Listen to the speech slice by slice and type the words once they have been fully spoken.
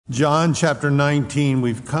John chapter 19,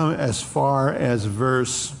 we've come as far as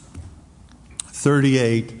verse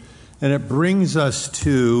 38, and it brings us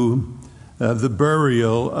to the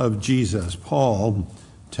burial of Jesus. Paul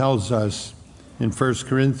tells us in 1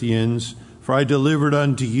 Corinthians, "For I delivered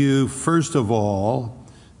unto you first of all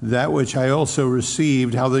that which I also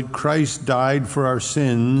received, how that Christ died for our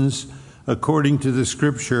sins according to the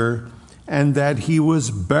Scripture, and that he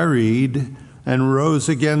was buried and rose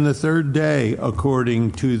again the third day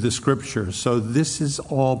according to the Scripture." So this is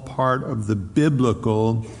all part of the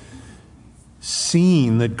biblical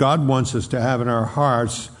scene that God wants us to have in our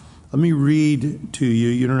hearts. Let me read to you.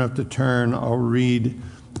 You don't have to turn. I'll read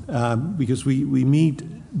because we meet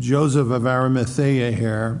Joseph of Arimathaea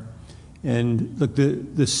here. And look,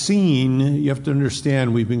 the scene, you have to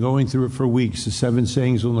understand, we've been going through it for weeks. The 7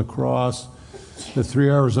 sayings on the cross, the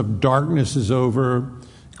 3 hours of darkness is over.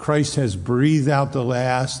 Christ has breathed out the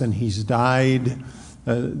last and he's died.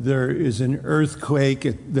 There is an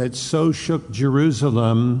earthquake that so shook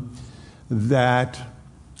Jerusalem that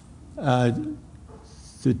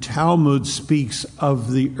the Talmud speaks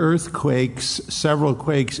of the earthquakes, several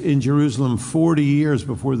quakes in Jerusalem 40 years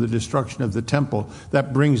before the destruction of the temple.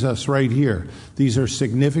 That brings us right here. These are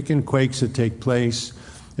significant quakes that take place.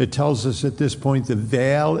 It tells us at this point the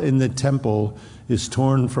veil in the temple is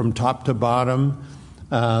torn from top to bottom.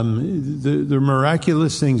 The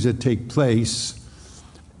miraculous things that take place,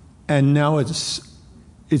 and now it's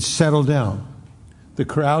settled down. The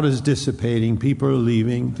crowd is dissipating. People are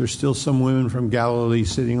leaving. There's still some women from Galilee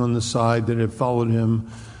sitting on the side that have followed him,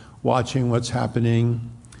 watching what's happening.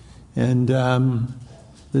 And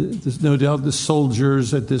there's no doubt the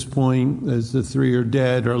soldiers at this point, as the 3 are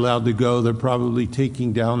dead, are allowed to go. They're probably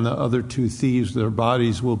taking down the other 2 thieves. Their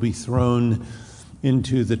bodies will be thrown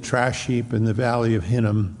into the trash heap in the valley of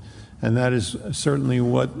Hinnom. And that is certainly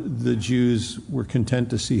what the Jews were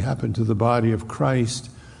content to see happen to the body of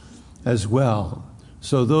Christ as well.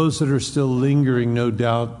 So those that are still lingering, no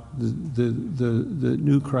doubt, the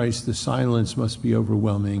new Christ, the silence must be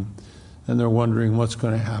overwhelming. And they're wondering what's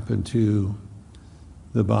going to happen to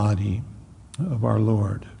the body of our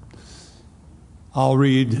Lord. I'll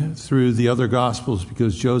read through the other Gospels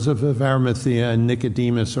because Joseph of Arimathea and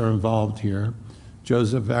Nicodemus are involved here.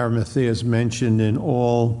 Joseph of Arimathea is mentioned in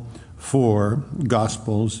all 4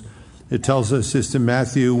 Gospels. It tells us this in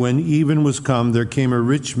Matthew, "When even was come, there came a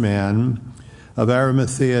rich man of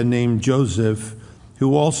Arimathea named Joseph,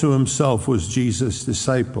 who also himself was Jesus'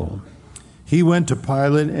 disciple. He went to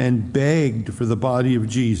Pilate and begged for the body of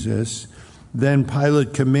Jesus. Then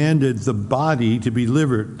Pilate commanded the body to be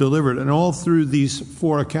delivered." And all through these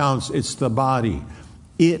 4 accounts, it's the body.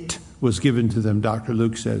 It was given to them, Dr.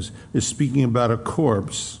 Luke says. Is speaking about a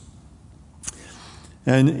corpse.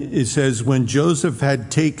 And it says, "When Joseph had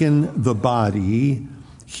taken the body,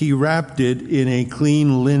 he wrapped it in a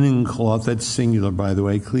clean linen cloth," that's singular, by the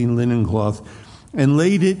way, clean linen cloth, "and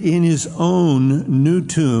laid it in his own new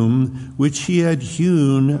tomb, which he had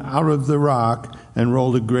hewn out of the rock, and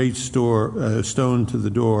rolled a great stone to the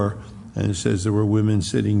door." And it says there were women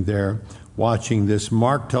sitting there watching this.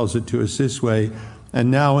 Mark tells it to us this way, "And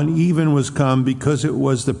now an even was come, because it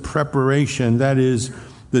was the preparation," that is,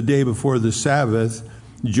 the day before the Sabbath,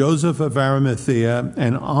 "Joseph of Arimathea,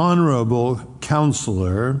 an honorable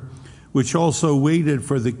counselor, which also waited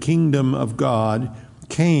for the kingdom of God,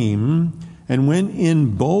 came and went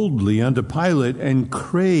in boldly unto Pilate and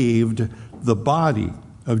craved the body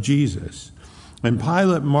of Jesus. And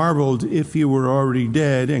Pilate marveled if he were already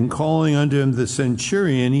dead, and calling unto him the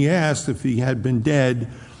centurion, he asked if he had been dead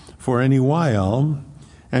for any while.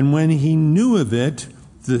 And when he knew of it,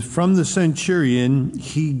 from the centurion,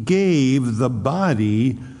 he gave the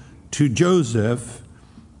body to Joseph."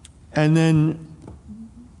 And then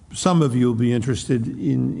some of you will be interested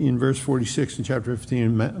in verse 46 in chapter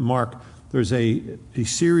 15 in Mark. There's a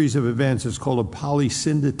series of events. It's called a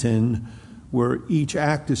polysyndeton, where each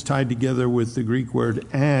act is tied together with the Greek word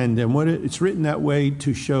and what it's written that way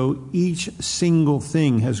to show each single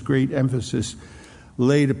thing has great emphasis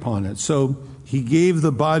laid upon it. So he gave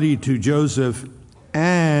the body to Joseph,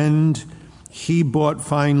 and he bought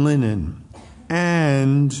fine linen,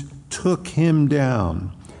 and took him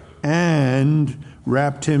down, and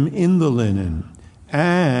wrapped him in the linen,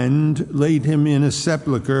 and laid him in a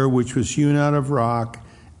sepulchre which was hewn out of rock,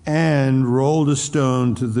 and rolled a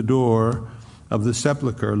stone to the door of the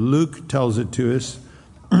sepulchre. Luke tells it to us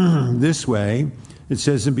this way. It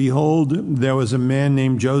says, "And behold, there was a man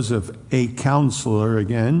named Joseph, a counselor,"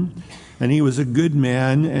 again, "and he was a good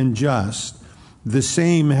man and just. The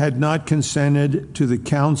same had not consented to the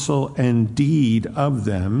counsel and deed of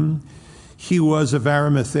them. He was of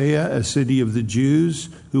Arimathaea, a city of the Jews,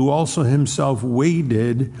 who also himself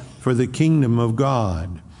waited for the kingdom of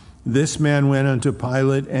God. This man went unto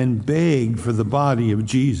Pilate and begged for the body of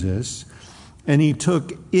Jesus, and he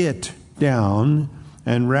took it down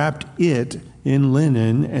and wrapped it in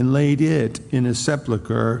linen and laid it in a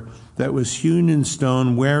sepulchre that was hewn in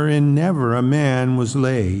stone, wherein never a man was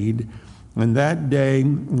laid. And that day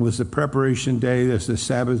was the preparation day as the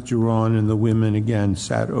Sabbath drew on, and the women again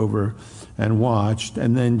sat over and watched.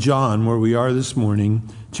 And then John, where we are this morning,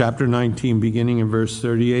 chapter 19, beginning in verse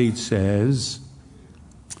 38, says,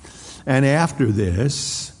 and after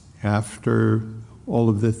this, after all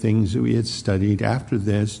of the things that we had studied, after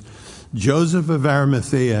this, Joseph of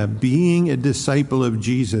Arimathea, being a disciple of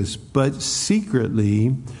Jesus, but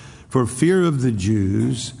secretly, for fear of the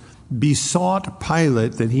Jews, besought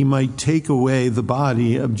Pilate that he might take away the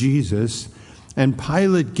body of Jesus, and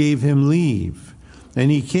Pilate gave him leave. And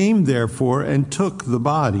he came, therefore, and took the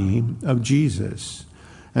body of Jesus.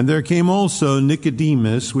 And there came also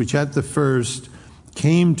Nicodemus, which at the first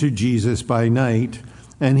came to Jesus by night,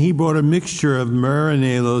 and he brought a mixture of myrrh and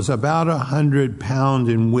aloes, about 100 pounds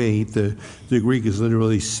in weight. The Greek is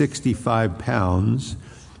literally 65 pounds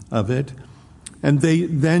of it. And they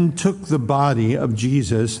then took the body of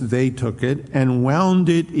Jesus, they took it, and wound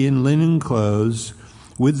it in linen clothes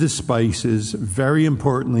with the spices. Very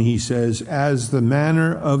importantly, he says, as the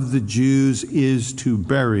manner of the Jews is to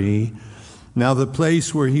bury. Now the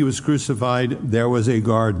place where he was crucified, there was a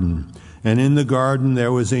garden. And in the garden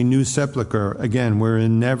there was a new sepulchre, again,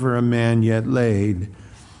 wherein never a man yet laid.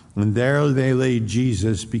 And there they laid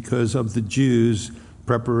Jesus, because of the Jews'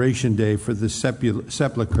 preparation day for the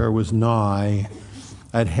sepulchre was nigh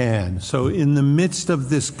at hand. So in the midst of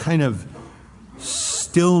this kind of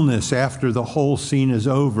stillness after the whole scene is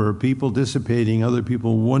over, people dissipating, other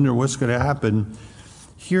people wonder what's going to happen,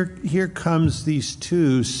 here comes these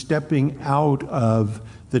two stepping out of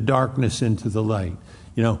the darkness into the light.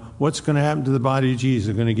 You know, what's going to happen to the body of Jesus?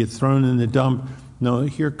 They're going to get thrown in the dump. No,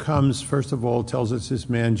 here comes, first of all, tells us this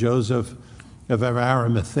man, Joseph of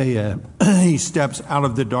Arimathea. He steps out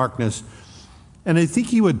of the darkness. And I think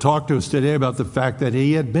he would talk to us today about the fact that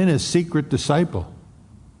he had been a secret disciple.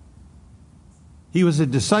 He was a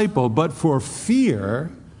disciple, but for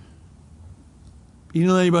fear, he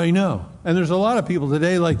didn't let anybody know. And there's a lot of people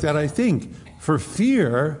today like that, I think. For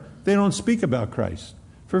fear, they don't speak about Christ.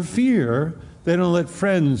 For fear, they don't let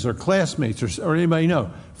friends or classmates or anybody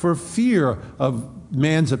know. For fear of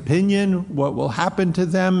man's opinion, what will happen to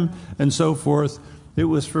them, and so forth. It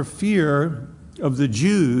was for fear of the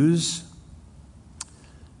Jews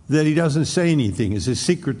that he doesn't say anything. He's a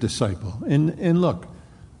secret disciple. And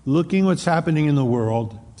looking what's happening in the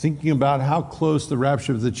world, thinking about how close the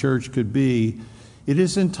rapture of the church could be, it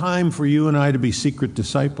isn't time for you and I to be secret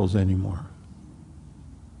disciples anymore.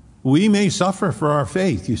 We may suffer for our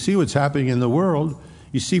faith. You see what's happening in the world.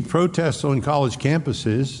 You see protests on college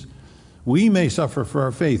campuses. We may suffer for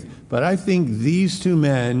our faith. But I think these two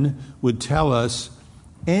men would tell us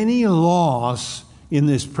any loss in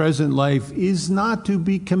this present life is not to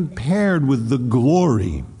be compared with the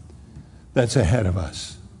glory that's ahead of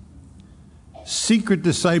us. Secret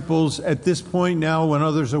disciples at this point now, when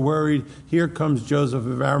others are worried, here comes Joseph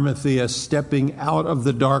of Arimathea stepping out of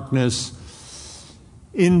the darkness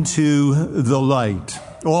into the light.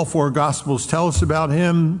 All four Gospels tell us about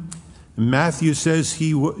him. Matthew says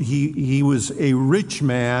he was a rich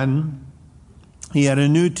man. He had a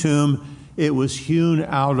new tomb. It was hewn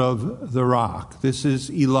out of the rock. This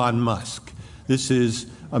is Elon Musk. This is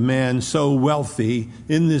a man so wealthy.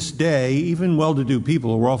 In this day, even well-to-do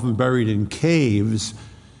people were often buried in caves.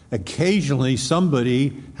 Occasionally,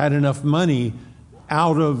 somebody had enough money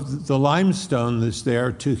out of the limestone that's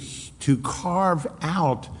there to carve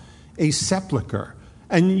out a sepulchre.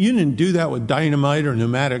 And you didn't do that with dynamite or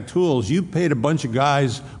pneumatic tools. You paid a bunch of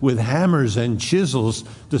guys with hammers and chisels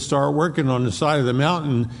to start working on the side of the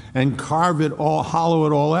mountain and carve it all, hollow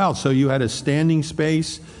it all out. So you had a standing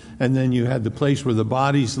space, and then you had the place where the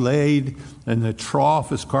body's laid, and the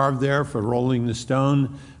trough is carved there for rolling the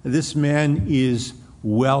stone. This man is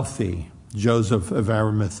wealthy, Joseph of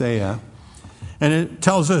Arimathea. And it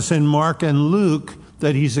tells us in Mark and Luke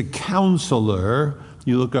that he's a counselor.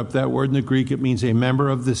 You look up that word in the Greek, it means a member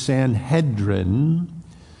of the Sanhedrin.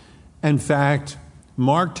 In fact,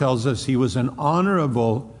 Mark tells us he was an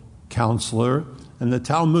honorable counselor, and the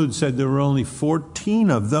Talmud said there were only 14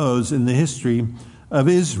 of those in the history of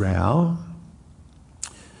Israel.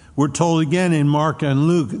 We're told again in Mark and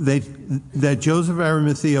Luke that Joseph of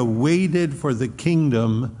Arimathea waited for the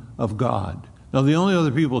kingdom of God. Now, the only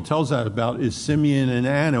other people it tells that about is Simeon and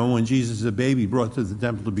Anna. When Jesus is a baby brought to the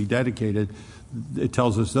temple to be dedicated, it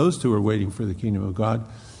tells us those two are waiting for the kingdom of God.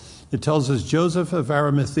 It tells us Joseph of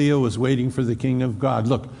Arimathea was waiting for the kingdom of God.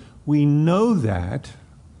 Look, we know that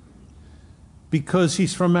because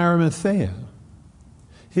he's from Arimathea.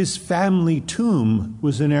 His family tomb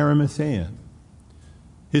was in Arimathea.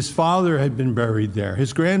 His father had been buried there.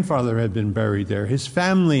 His grandfather had been buried there. His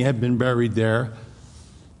family had been buried there.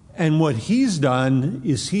 And what he's done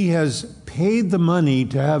is he has paid the money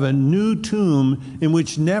to have a new tomb in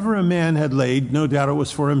which never a man had laid, no doubt it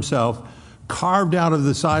was for himself, carved out of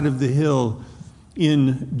the side of the hill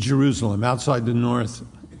in Jerusalem, outside the north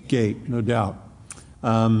gate, no doubt.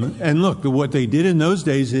 And look, what they did in those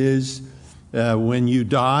days is when you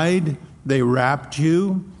died, they wrapped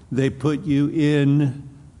you, they put you in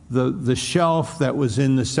the shelf that was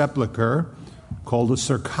in the sepulchre, called a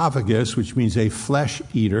sarcophagus, which means a flesh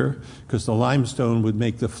eater, because the limestone would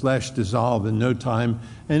make the flesh dissolve in no time.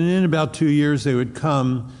 And in about 2 years, they would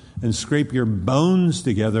come and scrape your bones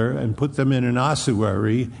together and put them in an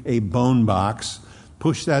ossuary, a bone box,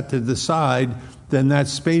 push that to the side. Then that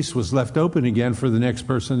space was left open again for the next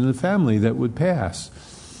person in the family that would pass.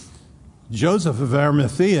 Joseph of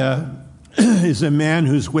Arimathea is a man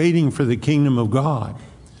who's waiting for the kingdom of God.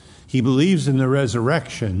 He believes in the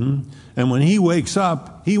resurrection, and when he wakes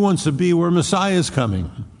up, he wants to be where Messiah is coming.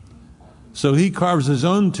 So he carves his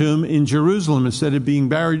own tomb in Jerusalem instead of being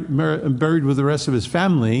buried with the rest of his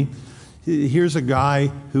family. Here's a guy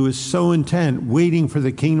who is so intent, waiting for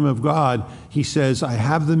the kingdom of God. He says, I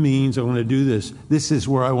have the means, I want to do this. This is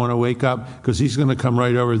where I want to wake up, because he's going to come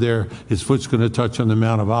right over there. His foot's going to touch on the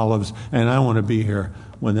Mount of Olives, and I want to be here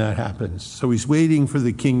when that happens. So he's waiting for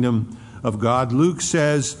the kingdom of God. Luke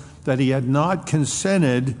says that he had not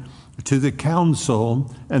consented to the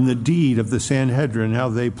counsel and the deed of the Sanhedrin, how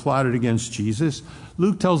they plotted against Jesus.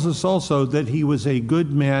 Luke tells us also that he was a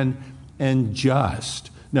good man and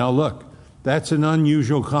just. Now look, that's an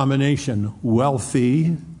unusual combination: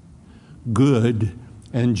 wealthy, good,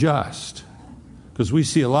 and just. Because we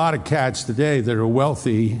see a lot of cats today that are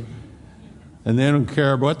wealthy and they don't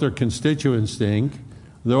care what their constituents think.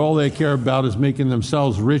 All they care about is making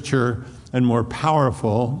themselves richer and more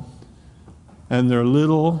powerful. And they're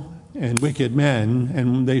little and wicked men,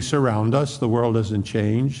 and they surround us. The world hasn't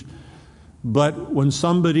changed. But when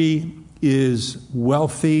somebody is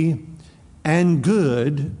wealthy and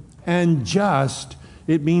good and just,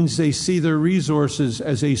 it means they see their resources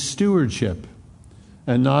as a stewardship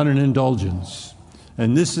and not an indulgence.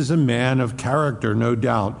 And this is a man of character, no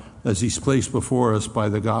doubt, as he's placed before us by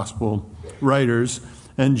the gospel writers.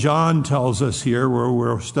 And John tells us here, where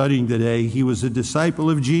we're studying today, he was a disciple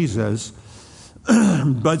of Jesus,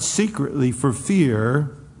 but secretly for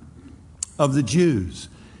fear of the Jews.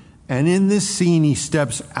 And in this scene, he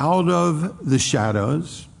steps out of the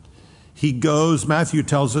shadows. He goes, Matthew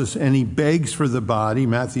tells us, and he begs for the body.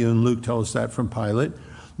 Matthew and Luke tell us that from Pilate.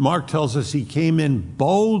 Mark tells us he came in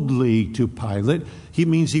boldly to Pilate. He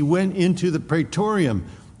means he went into the praetorium.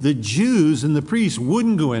 The Jews and the priests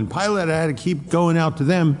wouldn't go in. Pilate had to keep going out to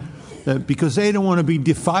them because they don't want to be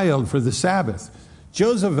defiled for the Sabbath.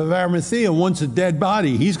 Joseph of Arimathea wants a dead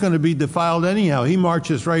body. He's going to be defiled anyhow. He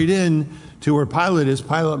marches right in to where Pilate is.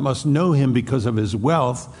 Pilate must know him because of his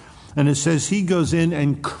wealth. And it says he goes in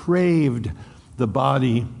and craved the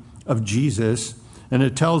body of Jesus. And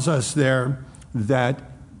it tells us there that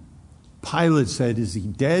Pilate said, is he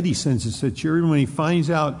dead? He sends a centurion. When he finds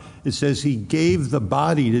out, it says he gave the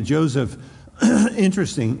body to Joseph.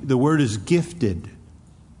 Interesting, the word is gifted.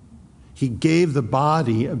 He gave the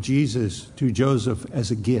body of Jesus to Joseph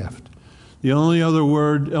as a gift. The only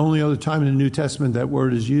other time in the New Testament that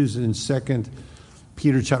word is used in 2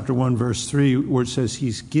 Peter chapter 1, verse 3, where it says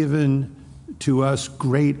he's given to us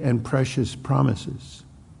great and precious promises.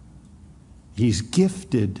 He's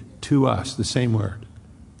gifted to us, the same word,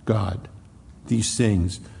 God, these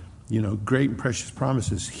things, great and precious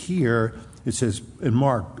promises. Here it says in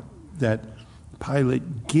Mark that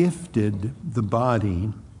Pilate gifted the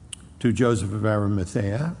body to Joseph of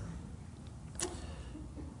Arimathea.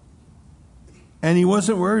 And he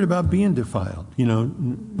wasn't worried about being defiled.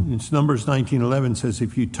 It's Numbers 19:11 says,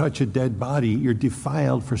 if you touch a dead body, you're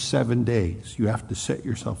defiled for 7 days. You have to set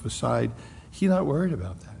yourself aside. He's not worried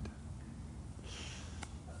about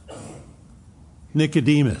that.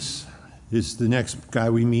 Nicodemus is the next guy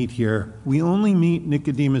we meet here. We only meet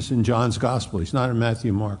Nicodemus in John's gospel. He's not in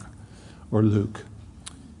Matthew, Mark, or Luke.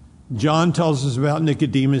 John tells us about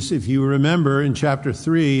Nicodemus. If you remember in chapter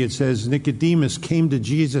 3, it says Nicodemus came to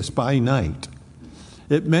Jesus by night.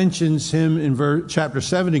 It mentions him in chapter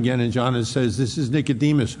 7 again in John. It says, this is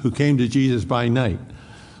Nicodemus who came to Jesus by night.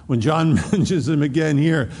 When John mentions him again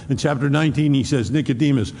here in chapter 19, he says,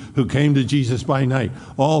 Nicodemus who came to Jesus by night.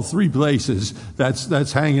 All three places,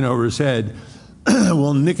 that's hanging over his head.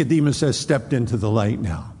 Well, Nicodemus has stepped into the light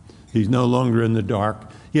now. He's no longer in the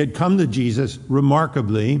dark. He had come to Jesus,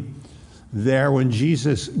 remarkably, there when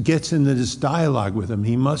Jesus gets into this dialogue with him.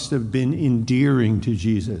 He must have been endearing to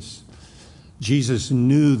Jesus. Jesus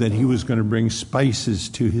knew that he was going to bring spices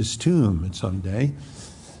to his tomb someday.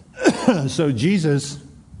 So Jesus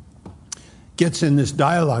gets in this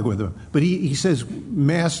dialogue with him. But he says,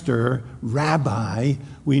 Master, Rabbi,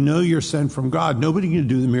 we know you're sent from God. Nobody can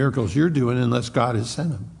do the miracles you're doing unless God has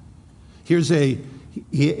sent him. Here's the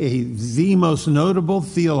most notable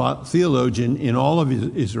theologian in all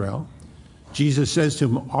of Israel. Jesus says to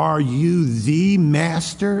him, are you the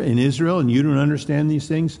master in Israel and you don't understand these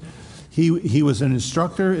things? He was an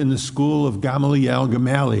instructor in the school of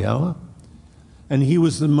Gamaliel, and he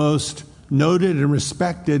was the most noted and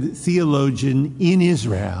respected theologian in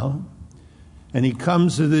Israel. And he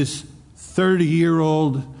comes to this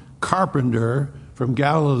 30-year-old carpenter from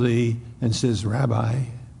Galilee and says, Rabbi,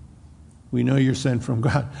 we know you're sent from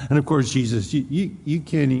God. And of course, Jesus, you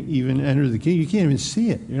can't even enter the kingdom. You can't even see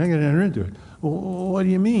it. You're not going to enter into it. Well, what do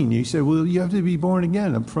you mean? He said, well, you have to be born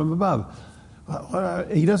again from above.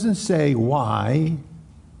 He doesn't say why.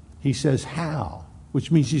 He says how, which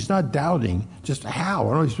means he's not doubting. Just how?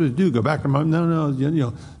 What am I supposed to do? Go back to my... No.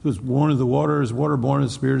 It was born of the water. Is water born of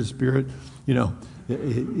the Spirit? Is Spirit? He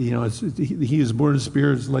is born of the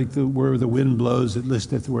Spirit. It's like where the wind blows, it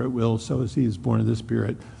listeth where it will. So is he is born of the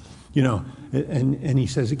Spirit. And he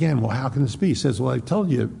says again, well, how can this be? He says, well, I told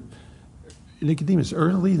you, Nicodemus,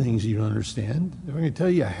 earthly things you don't understand. If I'm going to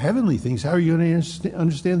tell you heavenly things, how are you going to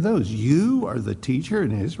understand those? You are the teacher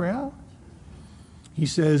in Israel? He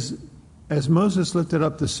says, as Moses lifted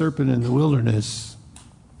up the serpent in the wilderness,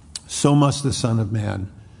 so must the Son of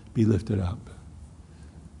Man be lifted up.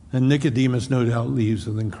 And Nicodemus no doubt leaves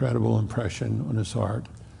with an incredible impression on his heart.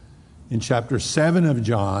 In chapter 7 of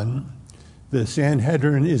John, the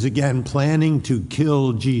Sanhedrin is again planning to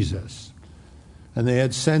kill Jesus. And they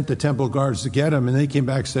had sent the temple guards to get him, and they came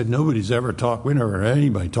back and said, nobody's ever talked, we never heard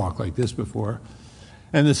anybody talk like this before.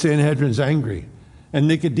 And the Sanhedrin's angry. And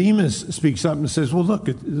Nicodemus speaks up and says, well, look,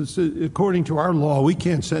 according to our law, we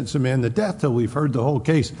can't sentence a man to death till we've heard the whole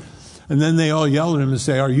case. And then they all yell at him and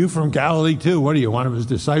say, are you from Galilee too? What are you, one of his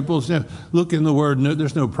disciples? Now, look in the word, no,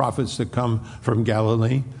 there's no prophets that come from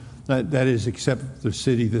Galilee. That is, except the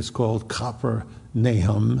city that's called Capernaum,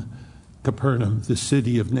 the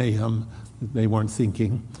city of Nahum. They weren't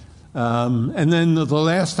thinking. And then the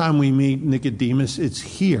last time we meet Nicodemus, it's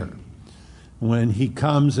here, when he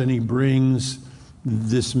comes and he brings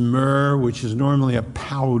this myrrh, which is normally a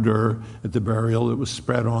powder at the burial that was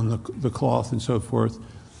spread on the cloth and so forth.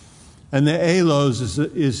 And the aloes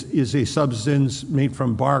is a substance made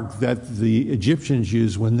from bark that the Egyptians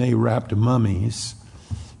used when they wrapped mummies.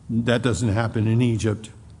 That doesn't happen in Egypt.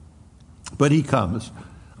 But he comes.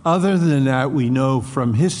 Other than that, we know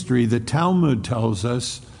from history, the Talmud tells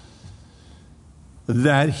us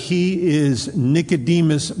that he is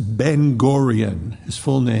Nicodemus ben Gurion, his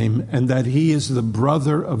full name, and that he is the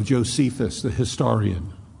brother of Josephus, the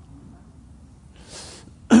historian.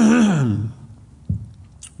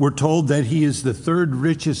 We're told that he is the third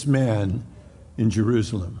richest man in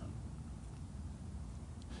Jerusalem.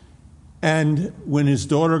 And when his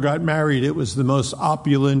daughter got married, it was the most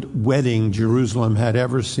opulent wedding Jerusalem had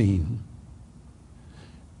ever seen.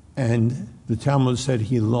 And the Talmud said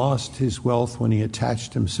he lost his wealth when he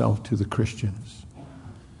attached himself to the Christians.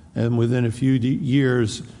 And within a few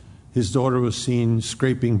years, his daughter was seen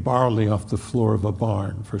scraping barley off the floor of a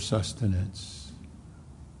barn for sustenance.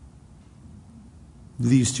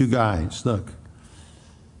 These two guys, look.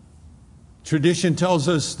 Tradition tells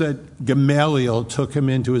us that Gamaliel took him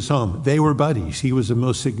into his home. They were buddies. He was the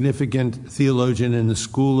most significant theologian in the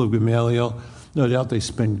school of Gamaliel. No doubt they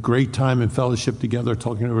spent great time in fellowship together,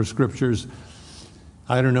 talking over scriptures.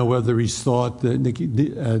 I don't know whether he's thought that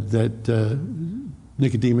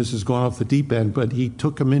Nicodemus has gone off the deep end, but he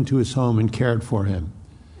took him into his home and cared for him.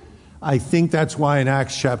 I think that's why in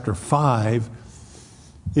Acts chapter 5,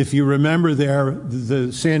 if you remember there,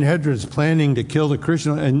 the Sanhedrin's planning to kill the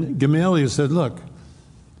Christian, and Gamaliel said, look,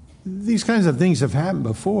 these kinds of things have happened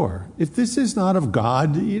before. If this is not of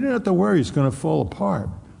God, you don't have to worry it's going to fall apart.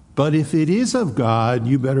 But if it is of God,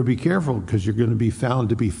 you better be careful, because you're going to be found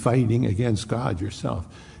to be fighting against God yourself.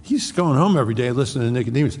 He's going home every day listening to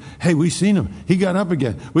Nicodemus. Hey, we seen him. He got up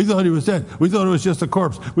again. We thought he was dead. We thought it was just a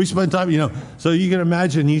corpse. We spent time, So you can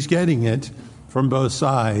imagine he's getting it. from both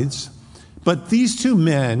sides. But these two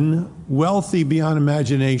men, wealthy beyond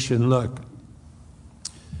imagination, look,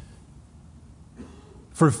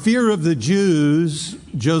 for fear of the Jews,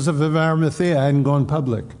 Joseph of Arimathea hadn't gone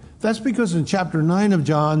public. That's because in chapter 9 of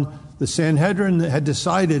John, the Sanhedrin had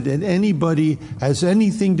decided that anybody has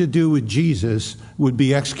anything to do with Jesus would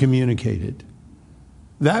be excommunicated.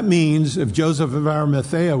 That means if Joseph of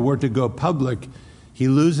Arimathea were to go public, he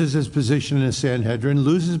loses his position in the Sanhedrin,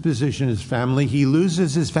 loses his position in his family, he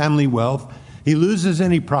loses his family wealth, he loses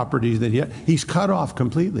any properties that he's cut off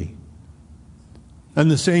completely. And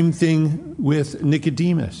the same thing with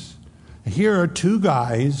Nicodemus. Here are two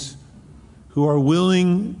guys who are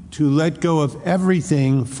willing to let go of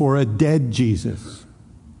everything for a dead Jesus.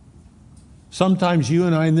 Sometimes you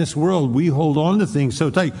and I in this world, we hold on to things so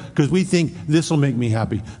tight because we think this will make me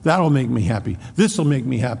happy. That'll make me happy. This will make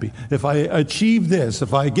me happy. If I achieve this,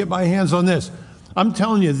 if I get my hands on this. I'm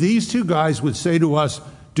telling you, these two guys would say to us,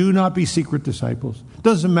 do not be secret disciples.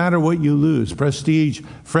 Doesn't matter what you lose, prestige,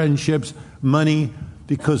 friendships, money,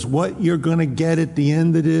 because what you're going to get at the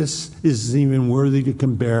end of this isn't even worthy to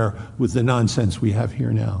compare with the nonsense we have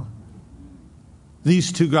here now.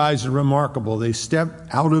 These two guys are remarkable. They step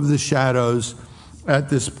out of the shadows at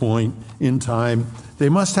this point in time. They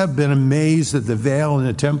must have been amazed that the veil in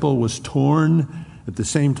the temple was torn at the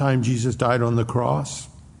same time Jesus died on the cross.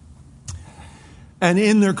 And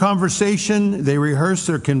in their conversation, they rehearse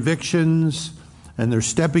their convictions, and they're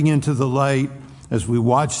stepping into the light. As we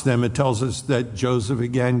watch them, it tells us that Joseph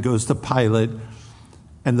again goes to Pilate,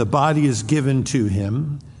 and the body is given to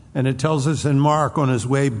him. And it tells us in Mark, on his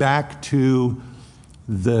way back to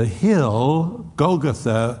the hill,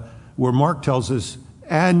 Golgotha, where Mark tells us,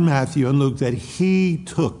 and Matthew and Luke, that he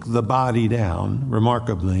took the body down,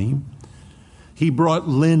 remarkably. He brought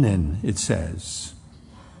linen, it says,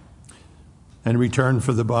 and returned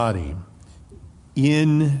for the body.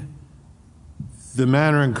 In the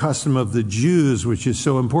manner and custom of the Jews, which is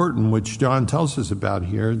so important, which John tells us about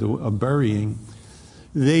here, of burying,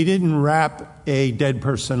 they didn't wrap a dead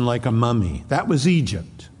person like a mummy. That was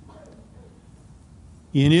Egypt.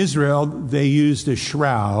 In Israel, they used a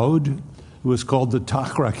shroud. It was called the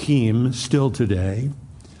tachrakim, still today.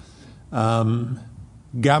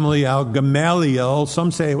 Gamaliel,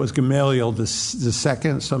 some say it was Gamaliel the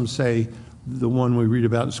second, some say the one we read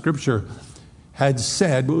about in Scripture, had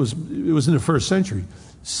said, it was in the first century,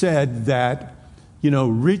 said that,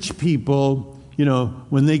 rich people,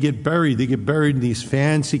 when they get buried in these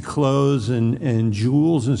fancy clothes and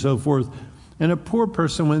jewels and so forth. And a poor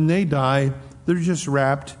person, when they die, they're just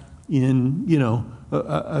wrapped in,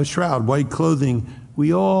 a shroud, white clothing.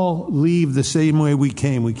 We all leave the same way we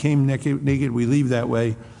came. We came naked, we leave that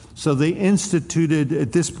way. So they instituted,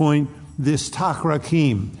 at this point, this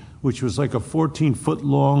tachrakim, which was like a 14-foot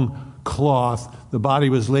long cloth. The body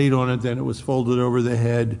was laid on it, then it was folded over the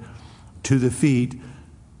head to the feet.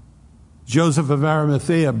 Joseph of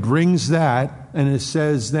Arimathea brings that, and it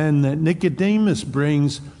says then that Nicodemus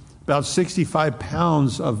brings about 65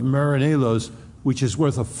 pounds of myrrh and aloes, which is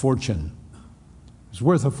worth a fortune. It's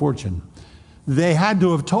worth a fortune. They had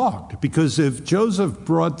to have talked, because if Joseph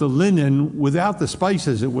brought the linen without the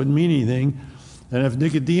spices, it wouldn't mean anything. And if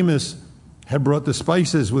Nicodemus had brought the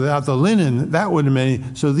spices without the linen, that wouldn't mean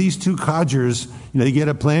anything. So these two codgers, they get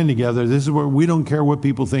a plan together. This is where we don't care what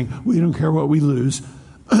people think. We don't care what we lose.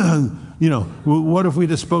 What if we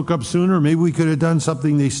just spoke up sooner? Maybe we could have done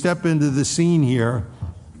something. They step into the scene here,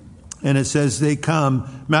 and it says they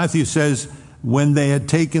come. Matthew says when they had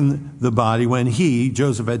taken the body,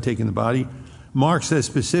 Joseph had taken the body. Mark says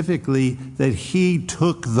specifically that he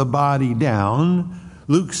took the body down.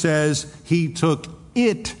 Luke says he took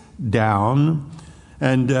it down.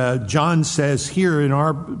 And John says here in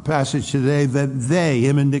our passage today that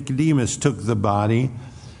him and Nicodemus, took the body.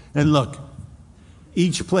 And look,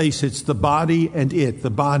 each place it's the body and it, the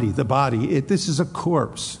body, it. This is a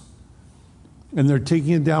corpse. And they're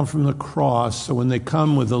taking it down from the cross. So when they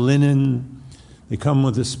come with the linen, they come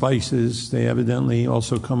with the spices. They evidently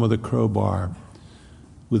also come with a crowbar,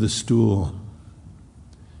 with a stool.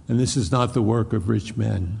 And this is not the work of rich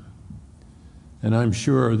men. And I'm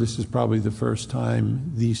sure this is probably the first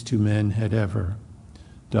time these two men had ever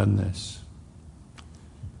done this.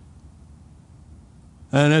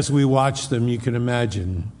 And as we watch them, you can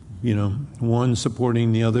imagine, one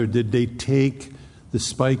supporting the other. Did they take the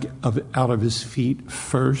spike out of his feet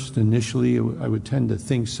first? Initially, I would tend to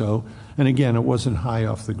think so. And again, it wasn't high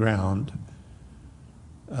off the ground.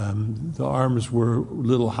 The arms were a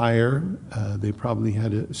little higher. They probably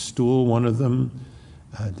had a stool, one of them.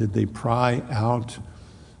 Did they pry out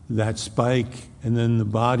that spike? And then the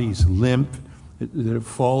body's limp, Did it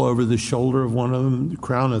fall over the shoulder of one of them? The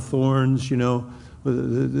crown of thorns,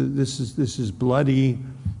 This is bloody.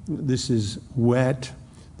 This is wet.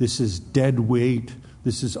 This is dead weight.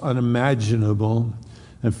 This is unimaginable.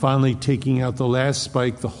 And finally taking out the last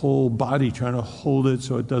spike, the whole body, trying to hold it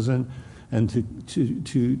so it doesn't, and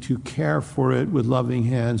to care for it with loving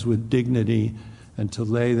hands, with dignity, and to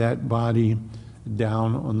lay that body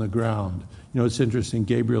down on the ground. It's interesting.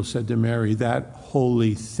 Gabriel said to Mary, that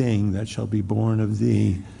holy thing that shall be born of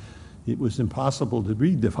thee, it was impossible to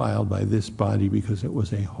be defiled by this body because it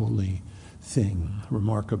was a holy thing,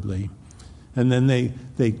 remarkably. And then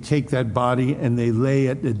they take that body and they lay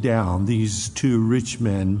it down, these two rich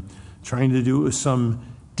men, trying to do it with some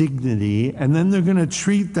dignity. And then they're going to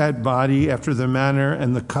treat that body after the manner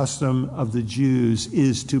and the custom of the Jews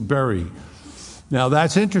is to bury. Now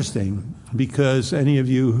that's interesting, because any of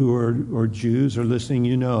you who are Jews or listening,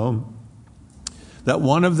 you know that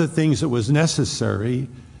one of the things that was necessary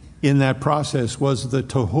in that process was the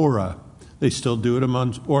tahora. They still do it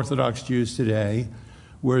among Orthodox Jews today,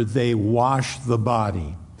 where they wash the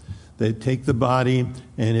body. They take the body,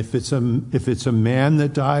 and if it's a man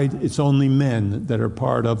that died, it's only men that are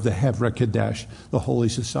part of the Hevra Kadesh, the holy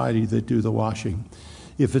society that do the washing.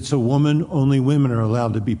 If it's a woman, only women are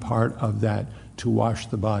allowed to be part of that, to wash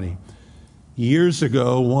the body. Years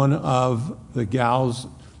ago, one of the gals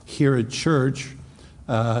here at church,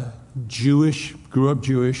 grew up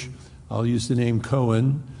Jewish, I'll use the name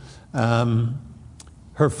Cohen.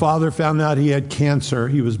 Her father found out he had cancer.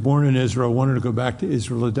 He was born in Israel, wanted to go back to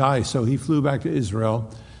Israel to die, so he flew back to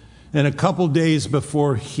Israel. And a couple days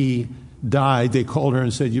before he died, they called her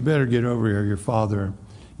and said, you better get over here. Your father,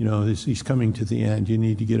 he's coming to the end. You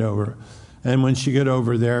need to get over. And when she got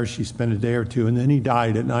over there, she spent a day or two, and then he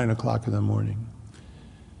died at 9 o'clock in the morning.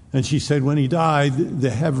 And she said when he died, the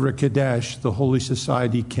Hevra Kadesh, the Holy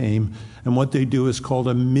Society, came, and what they do is called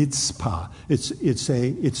a mitzvah.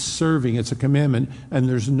 It's serving, it's a commandment, and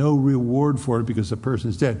there's no reward for it because the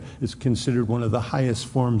person's dead. It's considered one of the highest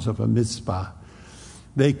forms of a mitzvah.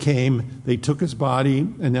 They came, they took his body,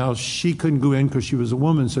 and now she couldn't go in because she was a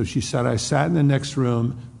woman, so she said, I sat in the next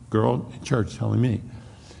room, girl in church telling me,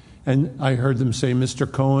 and I heard them say,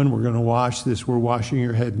 Mr. Cohen, we're going to wash this. We're washing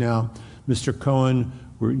your head now. Mr. Cohen,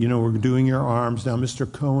 we're doing your arms now. Mr.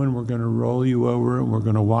 Cohen, we're going to roll you over and we're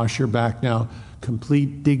going to wash your back now.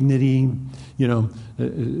 Complete dignity,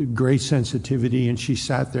 great sensitivity. And she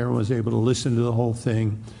sat there and was able to listen to the whole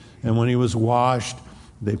thing. And when he was washed,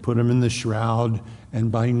 they put him in the shroud.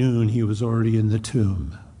 And by noon, he was already in the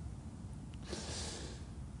tomb.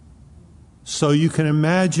 So you can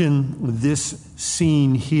imagine this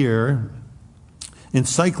scene here.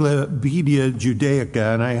 Encyclopedia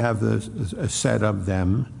Judaica, and I have a set of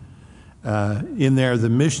them. In there, the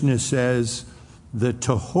Mishnah says the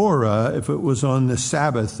Tahora, if it was on the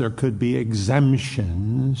Sabbath, there could be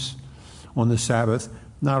exemptions on the Sabbath.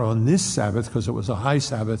 Not on this Sabbath, because it was a high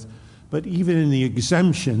Sabbath, but even in the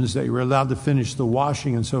exemptions that you were allowed to finish the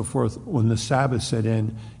washing and so forth when the Sabbath set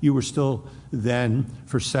in, you were still then,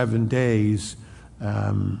 for 7 days,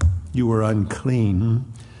 you were unclean.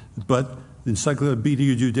 But the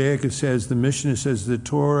Encyclopedia Judaica says, the Mishnah says the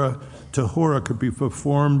Tahora could be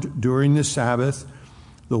performed during the Sabbath,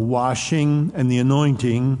 the washing and the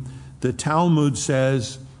anointing. The Talmud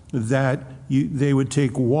says that they would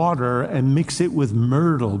take water and mix it with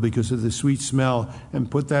myrtle because of the sweet smell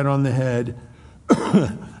and put that on the head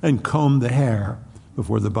and comb the hair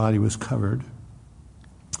before the body was covered.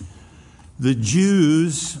 The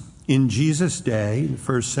Jews in Jesus' day, the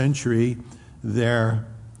first century, their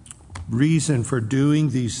reason for doing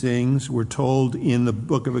these things were told in the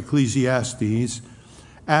book of Ecclesiastes.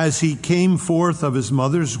 As he came forth of his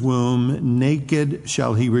mother's womb, naked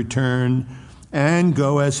shall he return and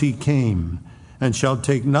go as he came, and shall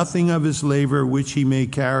take nothing of his labor which he may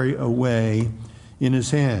carry away in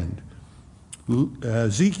his hand.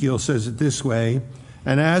 Ezekiel says it this way,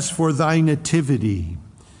 and as for thy nativity,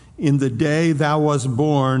 in the day thou wast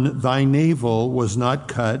born, thy navel was not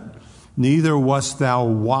cut, neither wast thou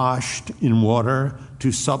washed in water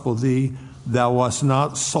to supple thee. Thou wast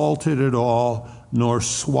not salted at all, nor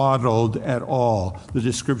swaddled at all. The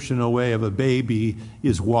description away of a baby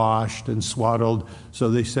is washed and swaddled. So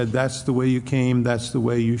they said that's the way you came, that's the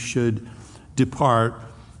way you should depart.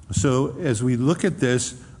 So as we look at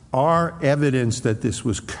this, our evidence that this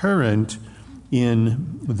was current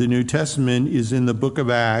in the New Testament is in the book of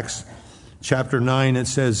Acts, chapter 9. It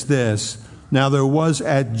says this, now there was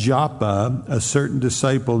at Joppa a certain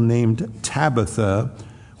disciple named Tabitha,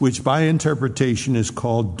 which by interpretation is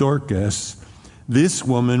called Dorcas. This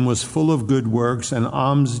woman was full of good works and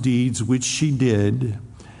alms deeds which she did.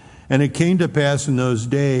 And it came to pass in those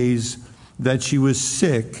days that she was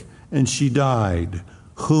sick, and she died,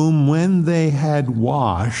 whom when they had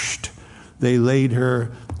washed, they laid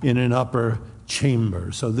her in an upper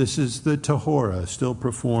chamber. So this is the Tahora, still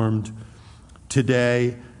performed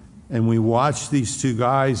today. And we watch these two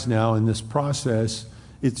guys now in this process.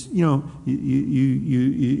 It's,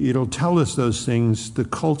 it'll tell us those things. The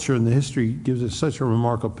culture and the history gives us such a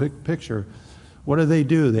remarkable picture. What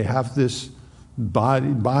do? They have this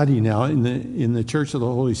body now in the Church of the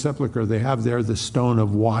Holy Sepulchre. They have there the stone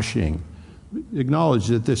of washing. Acknowledge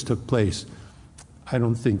that this took place. I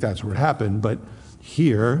don't think that's what happened, but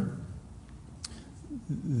here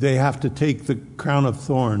they have to take the crown of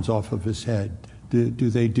thorns off of his head. Do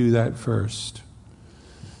they do that first?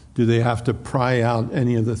 Do they have to pry out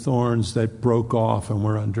any of the thorns that broke off and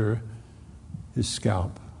were under his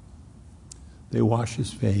scalp? They wash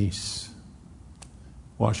his face,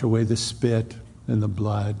 wash away the spit and the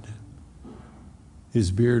blood.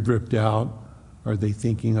 His beard ripped out. Are they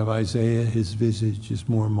thinking of Isaiah? His visage is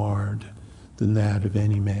more marred than that of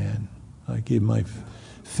any man. I gave my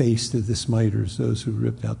face to the smiters, those who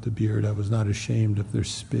ripped out the beard. I was not ashamed of their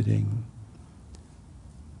spitting.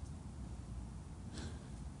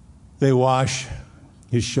 They wash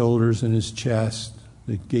his shoulders and his chest,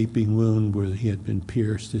 the gaping wound where he had been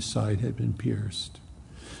pierced, his side had been pierced.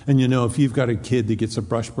 And if you've got a kid that gets a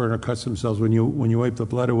brush burn or cuts themselves, when you wipe the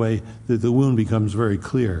blood away, the wound becomes very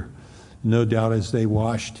clear. No doubt as they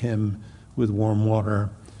washed him with warm water,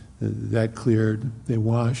 that cleared. They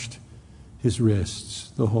washed his wrists,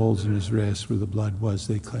 the holes in his wrists where the blood was,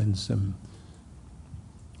 they cleansed them.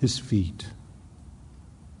 His feet.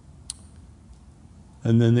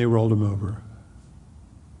 And then they rolled him over.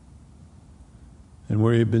 And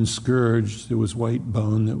where he had been scourged, there was white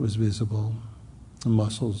bone that was visible, the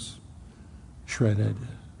muscles shredded.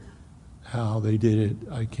 How they did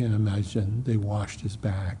it, I can't imagine. They washed his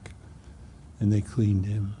back and they cleaned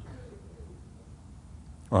him.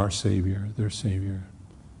 Our Savior, their Savior.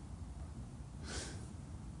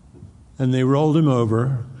 And they rolled him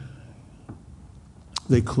over.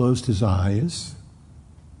 They closed his eyes.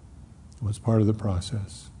 It was part of the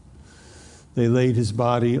process. They laid his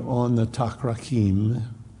body on the takrakim,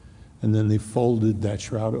 and then they folded that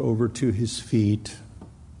shroud over to his feet.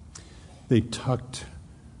 They tucked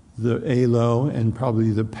the aloe and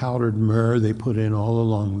probably the powdered myrrh they put in all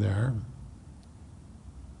along there.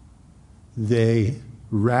 They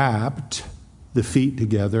wrapped the feet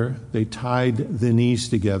together. They tied the knees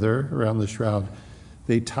together around the shroud.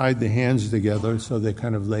 They tied the hands together so they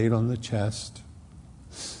kind of laid on the chest.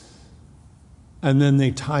 And then they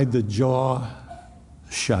tied the jaw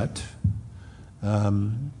shut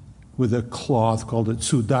with a cloth called a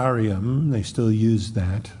tsudarium. They still use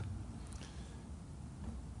that.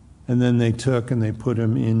 And then they took and they put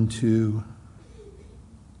him into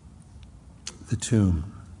the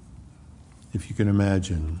tomb, if you can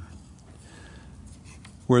imagine.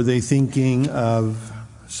 Were they thinking of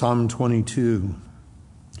Psalm 22?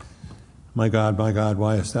 My God,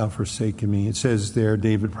 why hast thou forsaken me? It says there,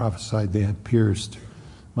 David prophesied, they had pierced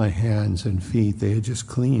my hands and feet. They had just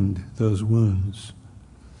cleaned those wounds.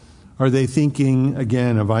 Are they thinking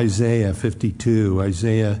again of Isaiah 52,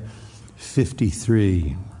 Isaiah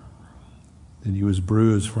 53, that he was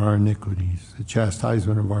bruised for our iniquities? The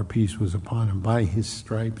chastisement of our peace was upon him. By his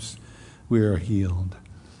stripes we are healed.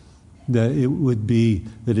 That it would be,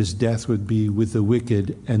 that his death would be with the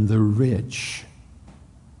wicked and the rich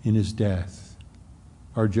in his death.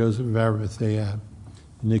 Our Joseph of Arimathaea,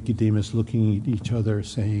 Nicodemus looking at each other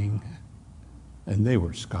saying, and they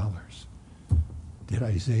were scholars, did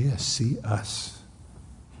Isaiah see us?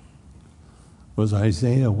 Was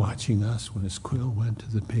Isaiah watching us when his quill went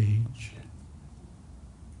to the page?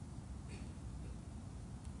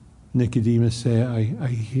 Nicodemus say, I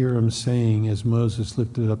hear him saying, as Moses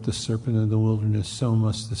lifted up the serpent in the wilderness, so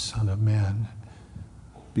must the Son of Man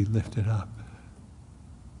be lifted up.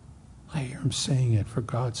 I hear him saying it, for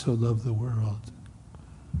God so loved the world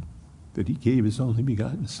that he gave his only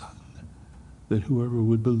begotten Son, that whoever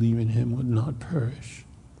would believe in him would not perish,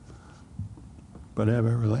 but have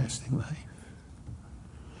everlasting life.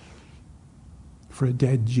 For a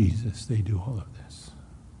dead Jesus, they do all of this.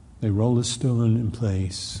 They roll a stone in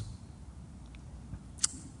place,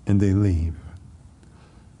 and they leave.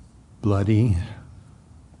 Bloody,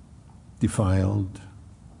 defiled,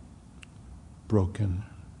 broken,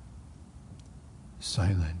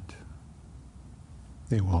 silent.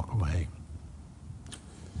 They walk away.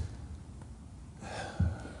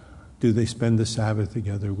 Do they spend the Sabbath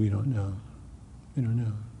together? We don't know. We don't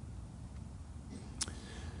know.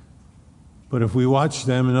 But if we watch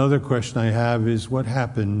them, another question I have is what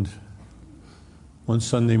happened one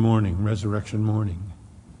Sunday morning, resurrection morning,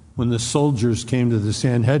 when the soldiers came to the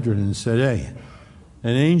Sanhedrin and said, hey,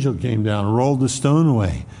 an angel came down and rolled the stone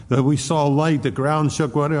away. That we saw light, the ground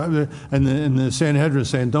shook, whatever, and the Sanhedrin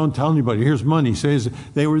saying, don't tell anybody, here's money. Says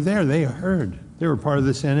they were there, they heard. They were part of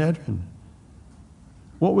the Sanhedrin.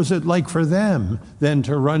 What was it like for them then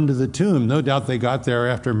to run to the tomb? No doubt they got there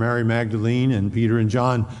after Mary Magdalene and Peter and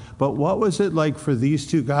John. But what was it like for these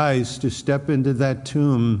two guys to step into that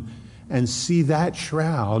tomb and see that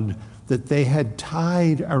shroud that they had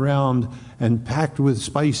tied around and packed with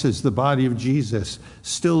spices, the body of Jesus,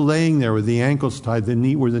 still laying there with the ankles tied,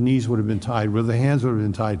 where the knees would have been tied, where the hands would have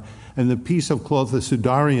been tied, and the piece of cloth, the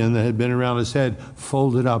sudarian that had been around his head,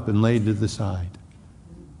 folded up and laid to the side?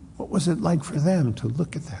 What was it like for them to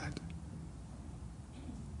look at that?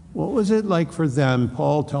 What was it like for them?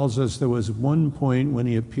 Paul tells us there was one point when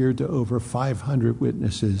he appeared to over 500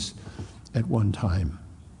 witnesses at one time.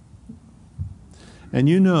 And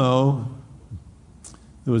you know,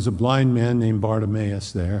 there was a blind man named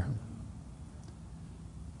Bartimaeus there.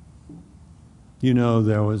 You know,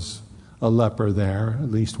 there was a leper there,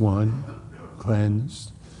 at least one,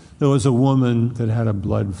 cleansed. There was a woman that had a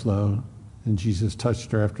blood flow, and Jesus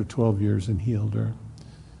touched her after 12 years and healed her.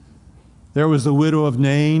 There was the widow of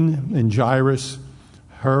Nain and Jairus,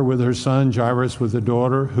 her with her son, Jairus with a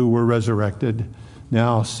daughter, who were resurrected,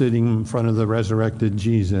 now sitting in front of the resurrected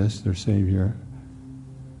Jesus, their Savior.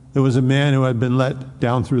 There was a man who had been let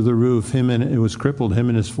down through the roof. It was crippled. Him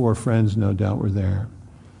and his 4 friends, no doubt, were there.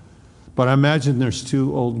 But I imagine there's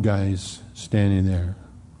 2 old guys standing there.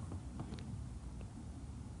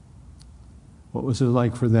 What was it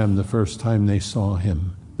like for them the first time they saw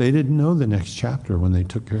him? They didn't know the next chapter when they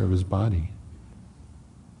took care of his body.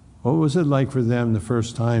 What was it like for them the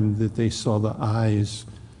first time that they saw the eyes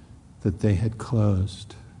that they had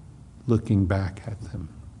closed, looking back at them?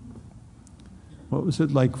 What was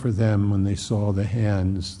it like for them when they saw the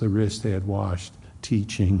hands, the wrists they had washed,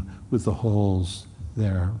 teaching with the holes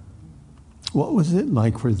there? What was it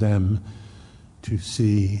like for them to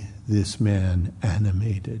see this man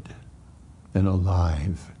animated and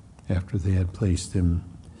alive after they had placed him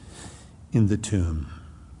in the tomb?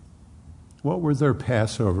 What were their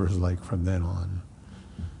Passovers like from then on?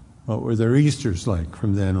 What were their Easters like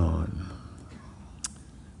from then on?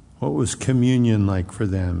 What was communion like for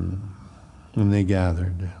them when they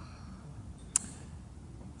gathered?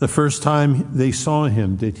 The first time they saw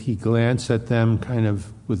him, did he glance at them kind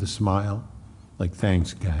of with a smile? Like,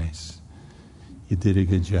 thanks, guys. You did a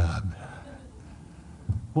good job.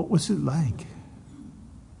 What was it like?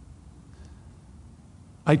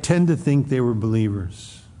 I tend to think they were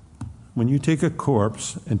believers. When you take a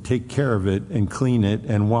corpse and take care of it and clean it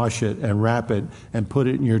and wash it and wrap it and put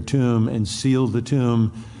it in your tomb and seal the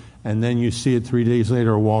tomb, and then you see it 3 days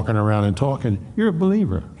later walking around and talking, you're a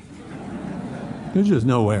believer. There's just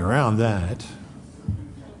no way around that.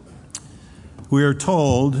 We are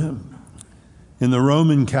told in the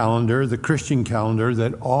Roman calendar, the Christian calendar,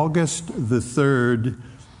 that August the 3rd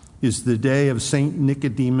is the day of St.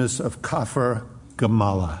 Nicodemus of Kafr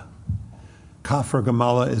Gamala. Kafr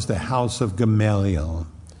Gamala is the house of Gamaliel.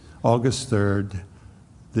 August 3rd,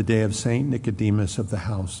 the day of St. Nicodemus of the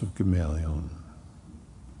house of Gamaliel.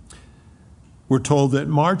 We're told that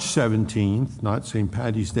March 17th, not St.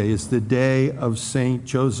 Paddy's Day, is the day of St.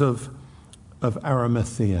 Joseph of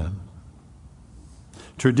Arimathaea.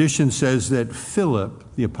 Tradition says that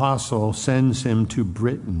Philip, the apostle, sends him to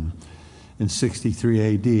Britain in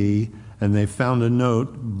 63 AD, and they found a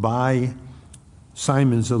note by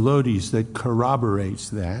Simon Zelotes that corroborates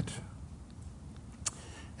that.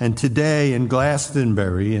 And today in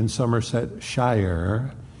Glastonbury, in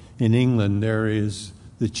Somersetshire, in England, there is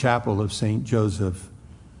the chapel of St. Joseph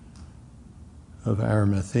of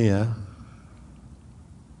Arimathea.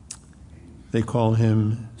 They call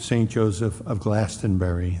him St. Joseph of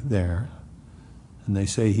Glastonbury there. And they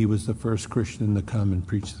say he was the first Christian to come and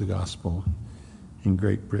preach the gospel in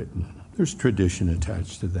Great Britain. There's tradition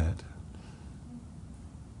attached to that.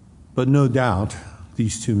 But no doubt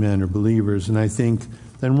these 2 men are believers. And I think,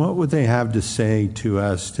 then what would they have to say to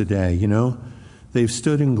us today? You know, they've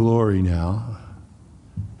stood in glory now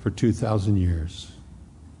for 2,000 years.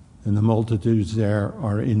 And the multitudes there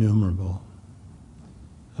are innumerable,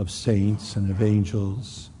 of saints and of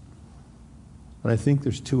angels. But I think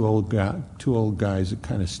there's 2 old guys that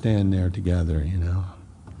kind of stand there together, you know.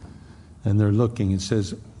 And they're looking. It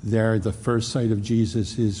says there the first sight of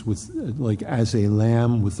Jesus is with, like, as a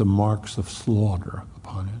lamb with the marks of slaughter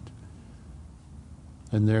upon it.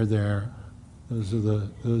 And they're there. Those are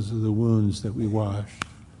the wounds that we wash.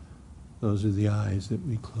 Those are the eyes that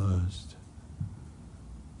we closed.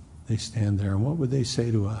 They stand there, and what would they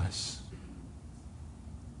say to us?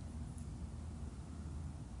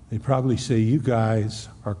 They probably say, you guys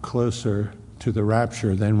are closer to the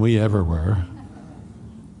rapture than we ever were.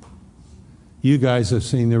 You guys have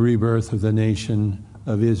seen the rebirth of the nation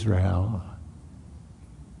of Israel.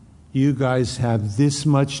 You guys have this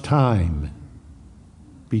much time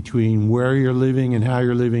between where you're living and how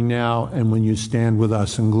you're living now and when you stand with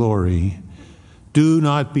us in glory. Do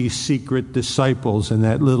not be secret disciples in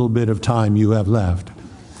that little bit of time you have left.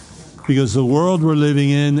 Because the world we're living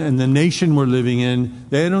in and the nation we're living in,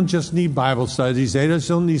 they don't just need Bible studies. They just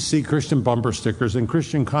don't need to see Christian bumper stickers and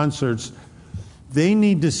Christian concerts. They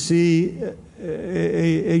need to see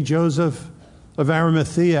a Joseph of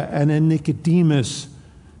Arimathaea and a Nicodemus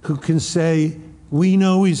who can say, we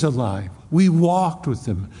know he's alive. We walked with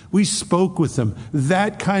him. We spoke with him.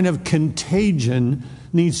 That kind of contagion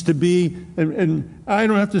needs to be, and I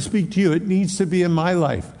don't have to speak to you, it needs to be in my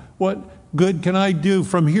life. What good can I do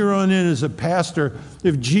from here on in as a pastor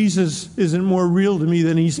if Jesus isn't more real to me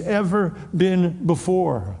than he's ever been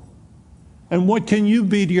before? And what can you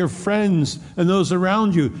be to your friends and those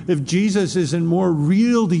around you if Jesus isn't more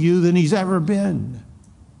real to you than he's ever been?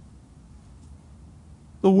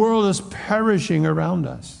 The world is perishing around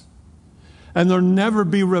us. And there'll never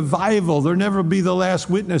be revival. There'll never be the last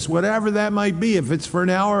witness, whatever that might be. If it's for an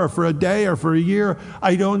hour or for a day or for a year,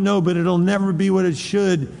 I don't know. But it'll never be what it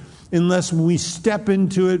should unless we step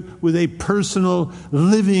into it with a personal,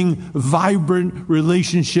 living, vibrant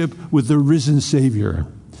relationship with the risen Savior.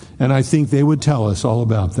 And I think they would tell us all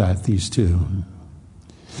about that, these two.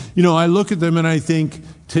 You know, I look at them and I think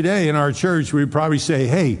today in our church, we'd probably say,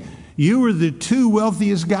 hey, you were the two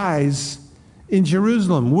wealthiest guys in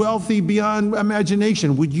Jerusalem, wealthy beyond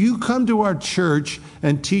imagination. Would you come to our church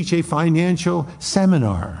and teach a financial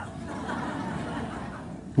seminar?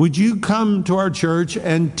 Would you come to our church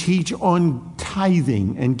and teach on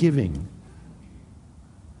tithing and giving?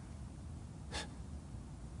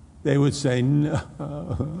 They would say,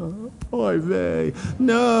 no, oy vey,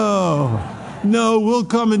 no, we'll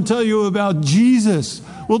come and tell you about Jesus.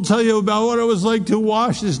 We'll tell you about what it was like to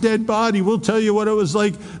wash his dead body. We'll tell you what it was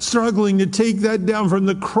like struggling to take that down from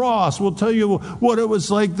the cross. We'll tell you what it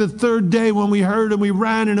was like the third day when we heard and we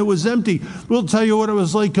ran and it was empty. We'll tell you what it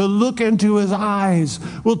was like to look into his eyes.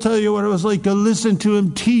 We'll tell you what it was like to listen to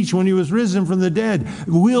him teach when he was risen from the dead.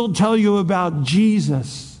 We'll tell you about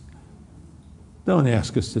Jesus. Don't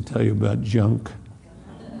ask us to tell you about junk.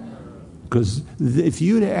 Because if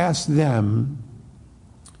you'd asked them,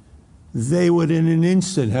 they would in an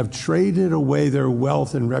instant have traded away their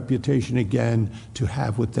wealth and reputation again to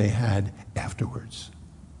have what they had afterwards.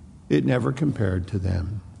 It never compared to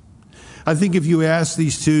them. I think if you ask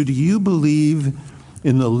these two, do you believe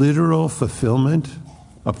in the literal fulfillment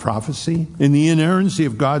of prophecy, in the inerrancy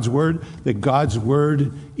of God's word, that God's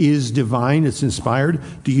word is divine, it's inspired?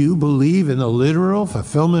 Do you believe in the literal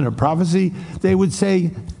fulfillment of prophecy? They would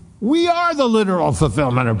say, we are the literal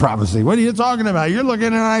fulfillment of prophecy. What are you talking about? You're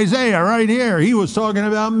looking at Isaiah right here. He was talking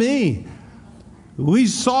about me. We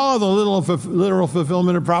saw the literal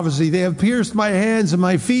fulfillment of prophecy. They have pierced my hands and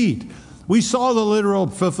my feet. We saw the literal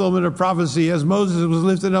fulfillment of prophecy. As Moses was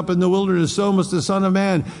lifted up in the wilderness, so must the Son of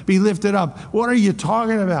Man be lifted up. What are you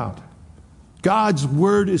talking about? God's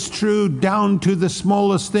word is true down to the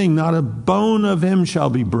smallest thing. Not a bone of him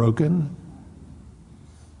shall be broken.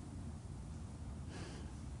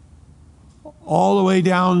 All the way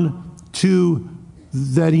down to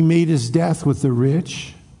that he made his death with the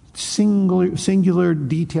rich. Singular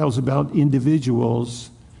details about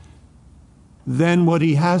individuals. Then what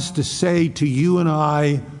he has to say to you and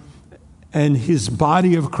I and his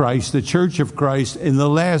body of Christ, the church of Christ, in the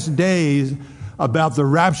last days about the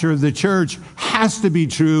rapture of the church has to be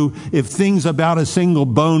true if things about a single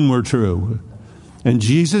bone were true. And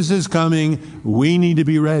Jesus is coming. We need to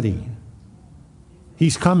be ready.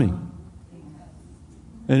 He's coming.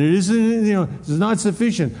 And it isn't, it's not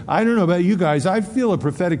sufficient. I don't know about you guys. I feel a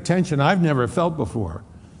prophetic tension I've never felt before.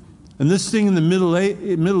 And this thing in the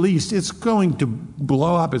Middle East, it's going to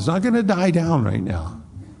blow up. It's not going to die down right now.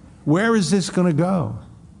 Where is this going to go?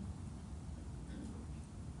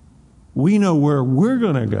 We know where we're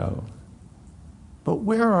going to go. But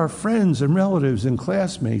where are our friends and relatives and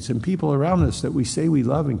classmates and people around us that we say we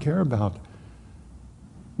love and care about?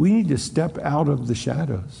 We need to step out of the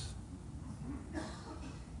shadows.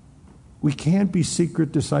 We can't be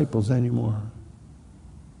secret disciples anymore.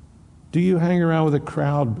 Do you hang around with a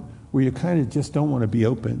crowd where you kind of just don't want to be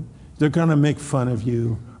open? They're going to make fun of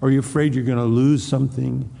you, or you're afraid you're going to lose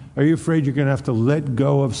something, Are you afraid you're going to have to let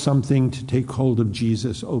go of something to take hold of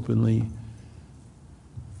Jesus openly?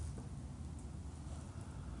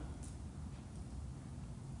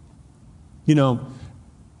 You know,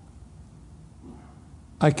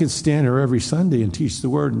 I could stand here every Sunday and teach the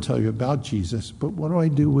Word and tell you about Jesus, but what do I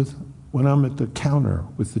do when I'm at the counter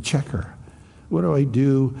with the checker? What do I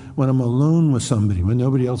do when I'm alone with somebody, when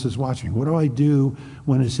nobody else is watching? What do I do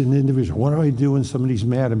when it's an individual? What do I do when somebody's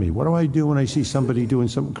mad at me? What do I do when I see somebody doing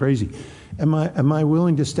something crazy? Am I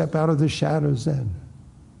willing to step out of the shadows then?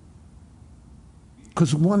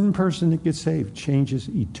 Because one person that gets saved changes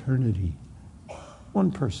eternity.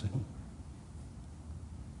 One person.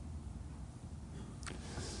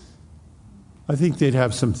 I think they'd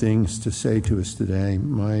have some things to say to us today.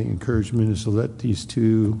 My encouragement is to let these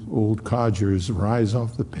two old codgers rise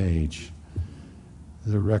off the page.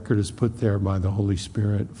 The record is put there by the Holy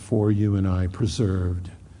Spirit for you and I,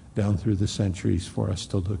 preserved down through the centuries for us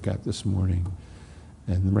to look at this morning.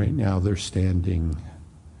 And right now they're standing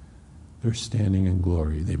in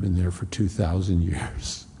glory. They've been there for 2,000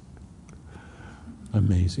 years.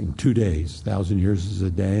 Amazing. 2 days. 1,000 years is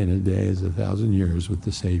a day, and a day is 1,000 years with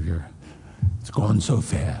the Savior. It's gone so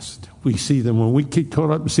fast. We see them, when we get caught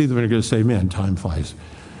up and see them, we're going to say, man, time flies.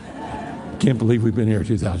 Can't believe we've been here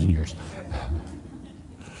 2,000 years.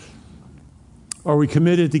 Are we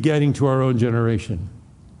committed to getting to our own generation?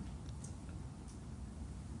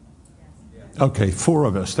 Okay, 4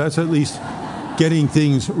 of us. That's at least getting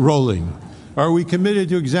things rolling. Are we committed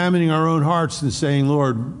to examining our own hearts and saying,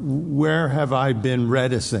 Lord, where have I been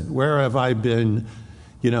reticent? Where have I been,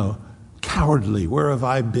 cowardly? Where have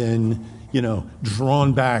I been,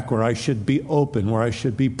 drawn back, where I should be open, where I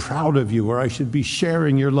should be proud of you, where I should be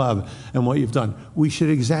sharing your love and what you've done? We should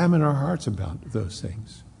examine our hearts about those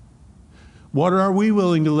things. What are we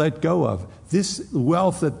willing to let go of? This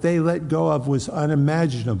wealth that they let go of was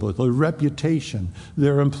unimaginable. Their reputation,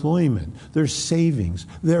 their employment, their savings,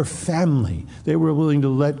 their family. They were willing to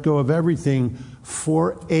let go of everything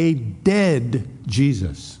for a dead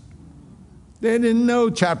Jesus. They didn't know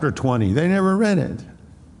chapter 20. They never read it.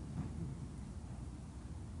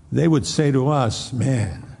 They would say to us,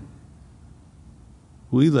 man,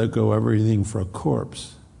 we let go of everything for a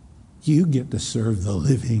corpse. You get to serve the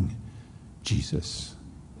living Jesus.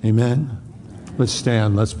 Amen? Let's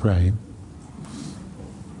stand. Let's pray.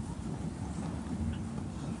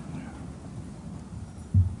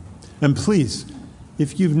 And please,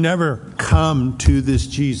 if you've never come to this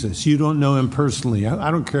Jesus, you don't know him personally.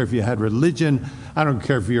 I don't care if you had religion. I don't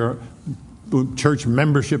care if you're church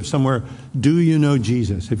membership somewhere. Do you know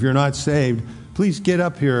Jesus? If you're not saved, please get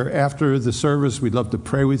up here after the service. We'd love to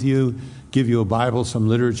pray with you, give you a Bible, some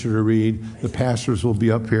literature to read. The pastors will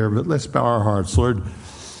be up here, but let's bow our hearts. Lord,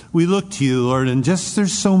 we look to you, Lord, and just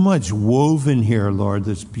there's so much woven here, Lord,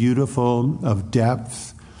 that's beautiful, of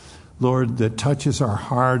depth, Lord, that touches our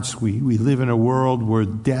hearts. We live in a world where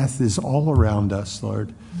death is all around us,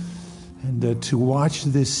 Lord. And to watch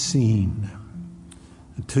this scene,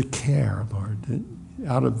 to care, Lord,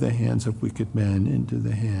 out of the hands of wicked men into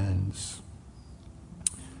the hands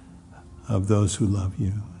of those who love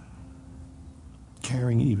you,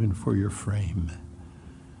 caring even for your frame.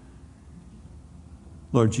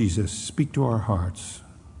 Lord Jesus, speak to our hearts.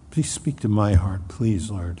 Please speak to my heart,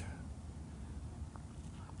 please, Lord.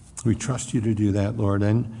 We trust you to do that, Lord.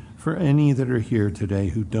 And for any that are here today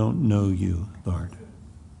who don't know you, Lord,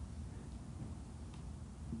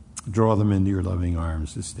 draw them into your loving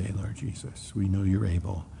arms this day, Lord Jesus. We know you're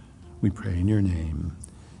able. We pray in your name.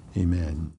 Amen.